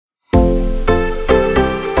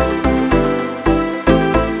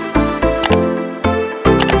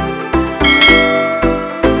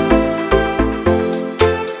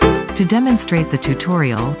demonstrate the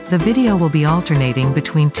tutorial, the video will be alternating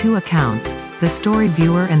between two accounts, the story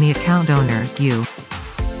viewer and the account owner, you.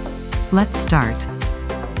 Let's start.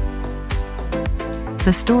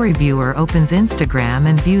 The story viewer opens Instagram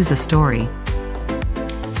and views a story.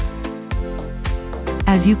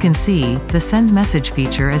 As you can see, the send message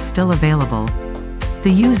feature is still available.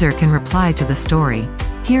 The user can reply to the story.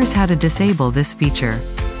 Here's how to disable this feature.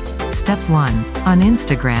 Step 1. On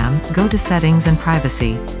Instagram, go to Settings and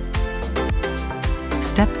Privacy.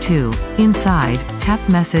 Step 2. Inside, tap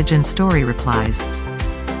Message and Story Replies.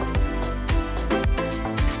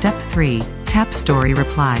 Step 3. Tap Story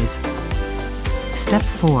Replies. Step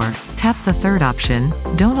 4. Tap the third option,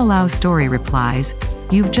 Don't allow story replies.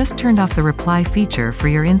 You've just turned off the reply feature for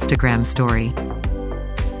your Instagram story.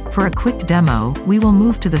 For a quick demo, we will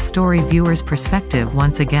move to the story viewer's perspective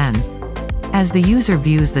once again. As the user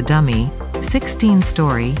views the dummy 16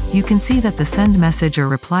 story, you can see that the send message or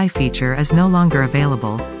reply feature is no longer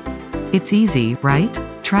available. It's easy, right?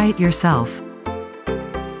 Try it yourself.